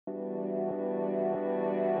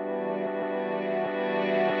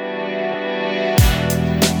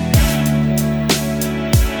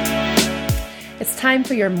time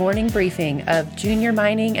for your morning briefing of junior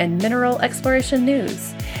mining and mineral exploration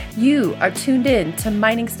news. You are tuned in to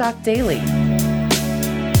Mining Stock Daily.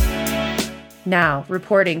 Now,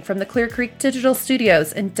 reporting from the Clear Creek Digital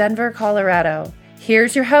Studios in Denver, Colorado,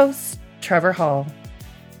 here's your host, Trevor Hall.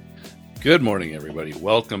 Good morning, everybody.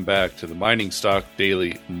 Welcome back to the Mining Stock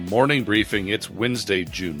Daily morning briefing. It's Wednesday,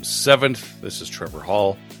 June 7th. This is Trevor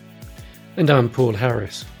Hall. And I'm Paul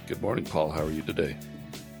Harris. Good morning, Paul. How are you today?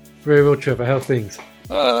 Very well, Trevor. How are things?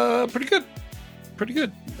 Pretty good. Pretty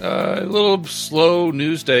good. A little slow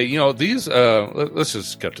news day. You know, these, let's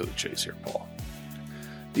just cut to the chase here, Paul.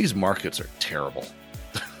 These markets are terrible.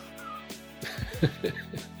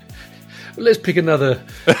 Let's pick another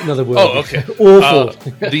word. Oh, okay. Awful.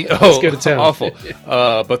 Let's go to town. Awful.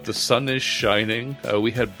 But the sun is shining.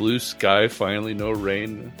 We had blue sky, finally, no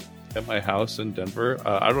rain at my house in Denver.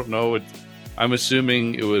 I don't know. I'm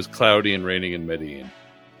assuming it was cloudy and raining in Medellin.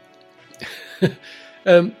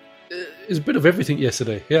 It's a bit of everything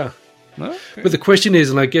yesterday, yeah. Okay. But the question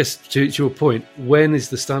is, and I guess to your point, when is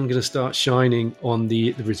the sun going to start shining on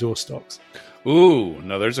the resource stocks? Ooh,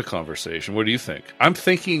 now there's a conversation. What do you think? I'm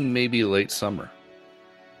thinking maybe late summer.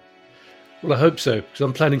 Well, I hope so, because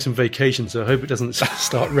I'm planning some vacation, so I hope it doesn't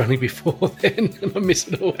start running before then, and I miss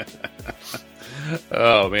it all.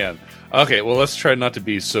 Oh, man. Okay, well, let's try not to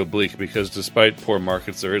be so bleak, because despite poor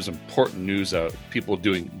markets, there is important news out. People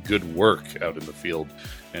doing good work out in the field,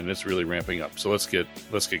 and it's really ramping up. So let's get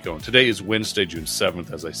going. Today is Wednesday, June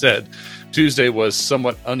 7th, as I said. Tuesday was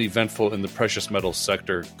somewhat uneventful in the precious metals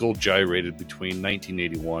sector. Gold gyrated between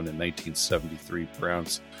 1981 and 1973 per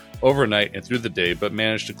ounce overnight and through the day, but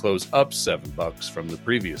managed to close up $7 from the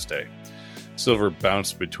previous day. Silver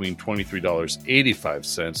bounced between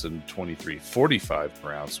 $23.85 and $23.45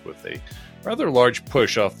 per ounce with a rather large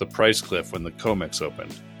push off the price cliff when the COMEX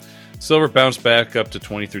opened. Silver bounced back up to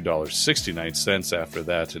 $23.69 after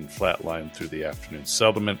that and flatlined through the afternoon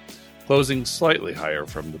settlement, closing slightly higher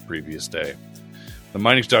from the previous day. The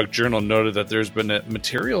Mining Stock Journal noted that there's been a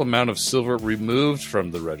material amount of silver removed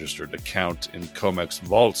from the registered account in COMEX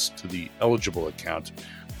vaults to the eligible account,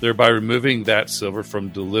 thereby removing that silver from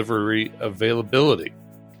delivery availability.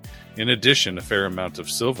 In addition, a fair amount of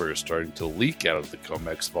silver is starting to leak out of the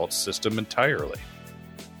COMEX vault system entirely.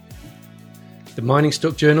 The Mining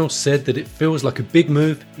Stock Journal said that it feels like a big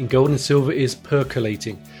move in gold and silver is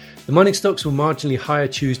percolating. The mining stocks were marginally higher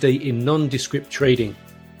Tuesday in nondescript trading.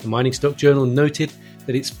 The Mining Stock Journal noted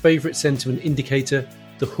that its favourite sentiment indicator,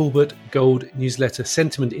 the Hulbert Gold Newsletter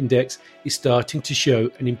Sentiment Index, is starting to show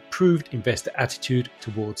an improved investor attitude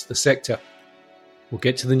towards the sector. We'll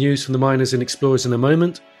get to the news from the miners and explorers in a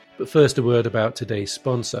moment, but first a word about today's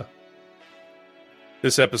sponsor.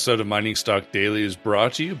 This episode of Mining Stock Daily is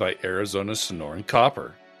brought to you by Arizona Sonoran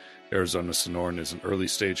Copper. Arizona Sonoran is an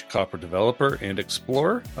early-stage copper developer and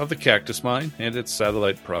explorer of the Cactus Mine and its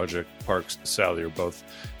satellite project, Parks Sally, are both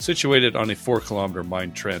situated on a 4-kilometer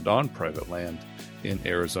mine trend on private land in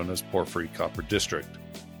Arizona's Porphyry Copper District.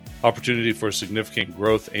 Opportunity for significant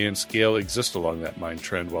growth and scale exists along that mine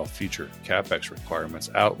trend, while future CapEx requirements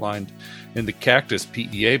outlined in the Cactus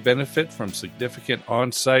PEA benefit from significant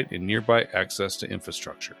on-site and nearby access to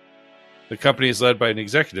infrastructure. The company is led by an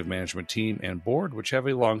executive management team and board which have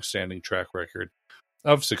a long-standing track record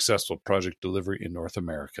of successful project delivery in North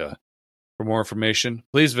America. For more information,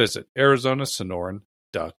 please visit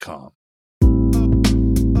arizonasonoran.com.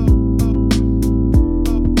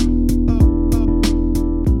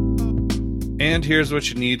 And here's what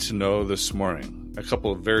you need to know this morning. A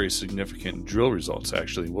couple of very significant drill results,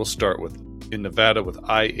 actually. We'll start in Nevada with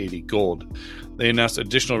I-80 Gold. They announced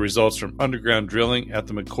additional results from underground drilling at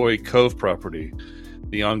the McCoy Cove property.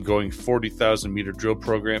 The ongoing 40,000-meter drill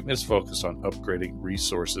program is focused on upgrading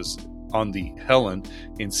resources on the Helen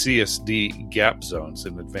and CSD gap zones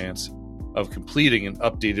in advance of completing an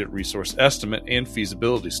updated resource estimate and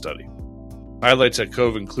feasibility study. Highlights at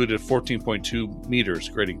Cove included 14.2 meters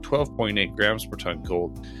grading 12.8 grams per ton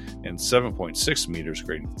gold and 7.6 meters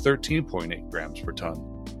grading 13.8 grams per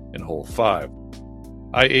ton in Hole 5.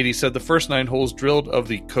 I-80 said the first 9 holes drilled of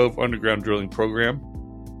the Cove underground drilling program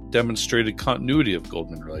demonstrated continuity of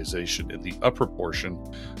gold mineralization in the upper portion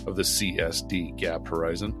of the CSD gap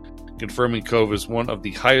horizon, confirming Cove is one of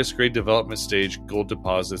the highest grade development stage gold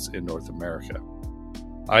deposits in North America.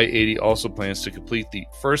 I-80 also plans to complete the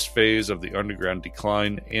first phase of the underground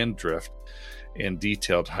decline and drift and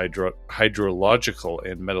detailed hydrological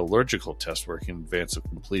and metallurgical test work in advance of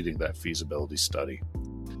completing that feasibility study.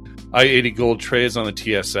 I-80 Gold trades on the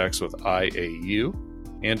TSX with IAU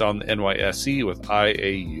and on the NYSE with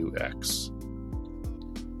IAUX.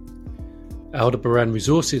 Aldebaran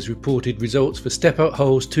Resources reported results for step-out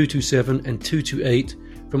holes 227 and 228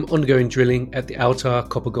 from ongoing drilling at the Altar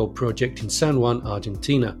copper-gold project in San Juan,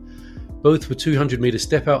 Argentina. Both were 200-meter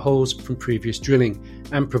step-out holes from previous drilling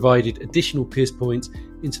and provided additional pierce points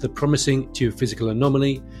into the promising geophysical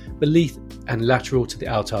anomaly beneath and lateral to the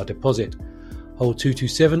Altar deposit. Hole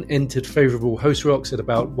 227 entered favourable host rocks at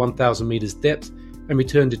about 1,000 metres depth and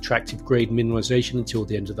returned attractive grade mineralisation until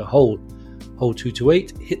the end of the hole. Hole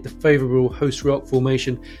 228 hit the favourable host rock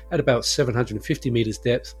formation at about 750 metres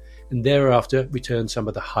depth and thereafter returned some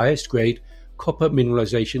of the highest grade copper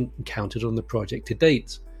mineralisation encountered on the project to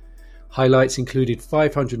date. Highlights included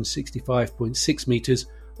 565.6 metres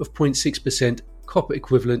of 0.6% copper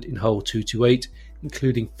equivalent in hole 228,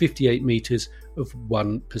 including 58 metres of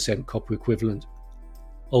 1% copper equivalent.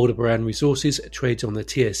 Aldebaran Resources trades on the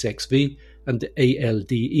TSXV under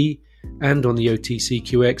ALDE and on the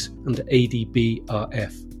OTCQX under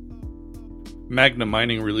ADBRF. Magna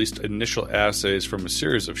Mining released initial assays from a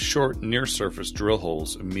series of short, near-surface drill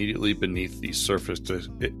holes immediately beneath the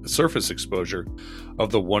surface exposure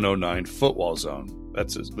of the 109 footwall zone.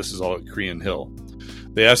 This is all at Korean Hill.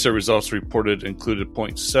 The assay results reported included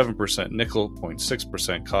 0.7% nickel,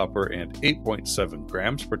 0.6% copper, and 8.7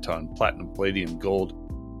 grams per ton platinum palladium gold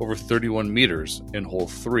over 31 meters in hole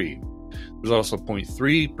 3. There's also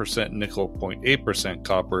 0.3% nickel, 0.8%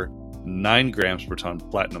 copper, 9 grams per ton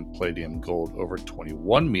platinum palladium gold over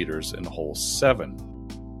 21 meters in hole 7.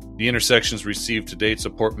 The intersections received to date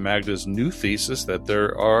support Magna's new thesis that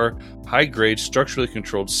there are high-grade structurally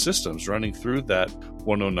controlled systems running through that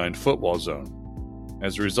 109 footwall zone.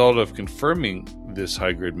 As a result of confirming this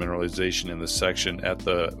high-grade mineralization in the section at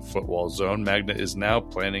the footwall zone, Magna is now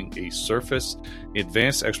planning a surface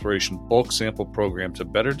advanced exploration bulk sample program to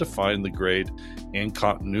better define the grade and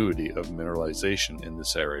continuity of mineralization in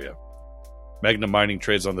this area. Magna Mining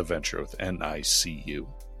trades on the venture with NICU.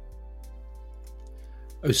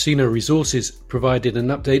 Osino Resources provided an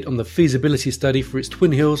update on the feasibility study for its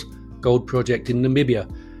Twin Hills gold project in Namibia.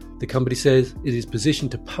 The company says it is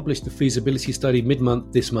positioned to publish the feasibility study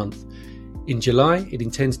mid-month this month. In July, it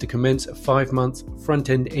intends to commence a 5-month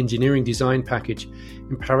front-end engineering design package.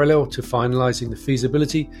 In parallel to finalising the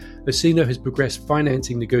feasibility, Osino has progressed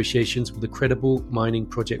financing negotiations with a credible mining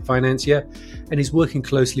project financier and is working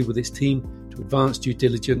closely with its team to advance due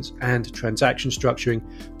diligence and transaction structuring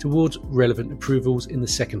towards relevant approvals in the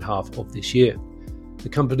second half of this year. The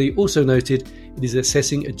company also noted it is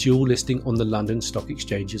assessing a dual listing on the London Stock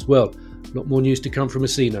Exchange as well. A lot more news to come from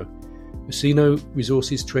Osino. Osino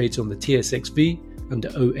Resources trades on the TSXV under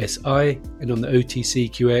OSI and on the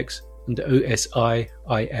OTCQX under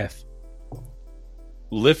OSIIF.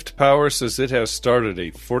 Lift Power says it has started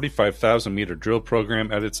a 45,000 meter drill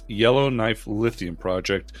program at its Yellowknife lithium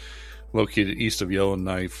project located east of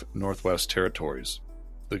Yellowknife, Northwest Territories.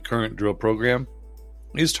 The current drill program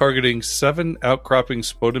is targeting 7 outcropping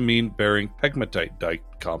spodumene-bearing pegmatite dike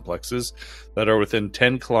complexes that are within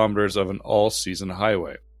 10 kilometers of an all-season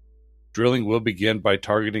highway. Drilling will begin by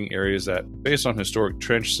targeting areas that, based on historic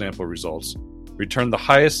trench sample results, return the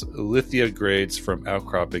highest lithia grades from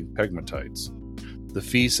outcropping pegmatites. The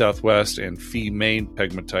Fee Southwest and Fee Main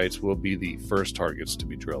pegmatites will be the first targets to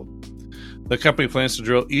be drilled. The company plans to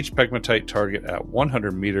drill each pegmatite target at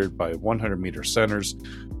 100 meter by 100 meter centers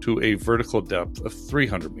to a vertical depth of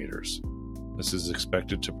 300 meters. This is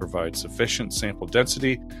expected to provide sufficient sample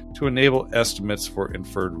density to enable estimates for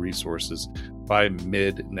inferred resources by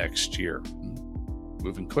mid-next year.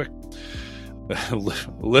 Moving quick.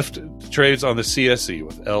 Lift trades on the CSE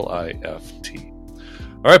with LIFT.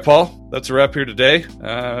 All right, Paul, that's a wrap here today.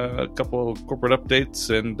 A couple of corporate updates,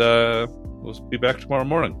 and we'll be back tomorrow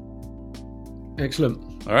morning.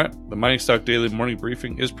 Excellent. All right. The Mining Stock Daily Morning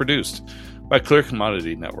Briefing is produced by Clear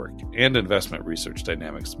Commodity Network and Investment Research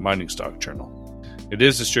Dynamics Mining Stock Journal. It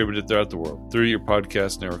is distributed throughout the world through your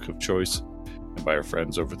podcast network of choice and by our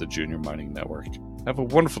friends over the Junior Mining Network. Have a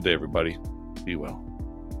wonderful day, everybody. Be well.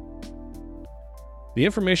 The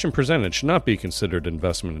information presented should not be considered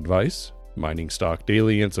investment advice. Mining Stock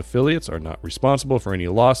Daily and its affiliates are not responsible for any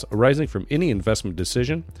loss arising from any investment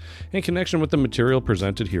decision in connection with the material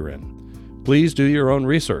presented herein. Please do your own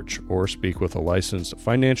research or speak with a licensed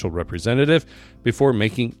financial representative before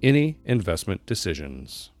making any investment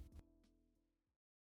decisions.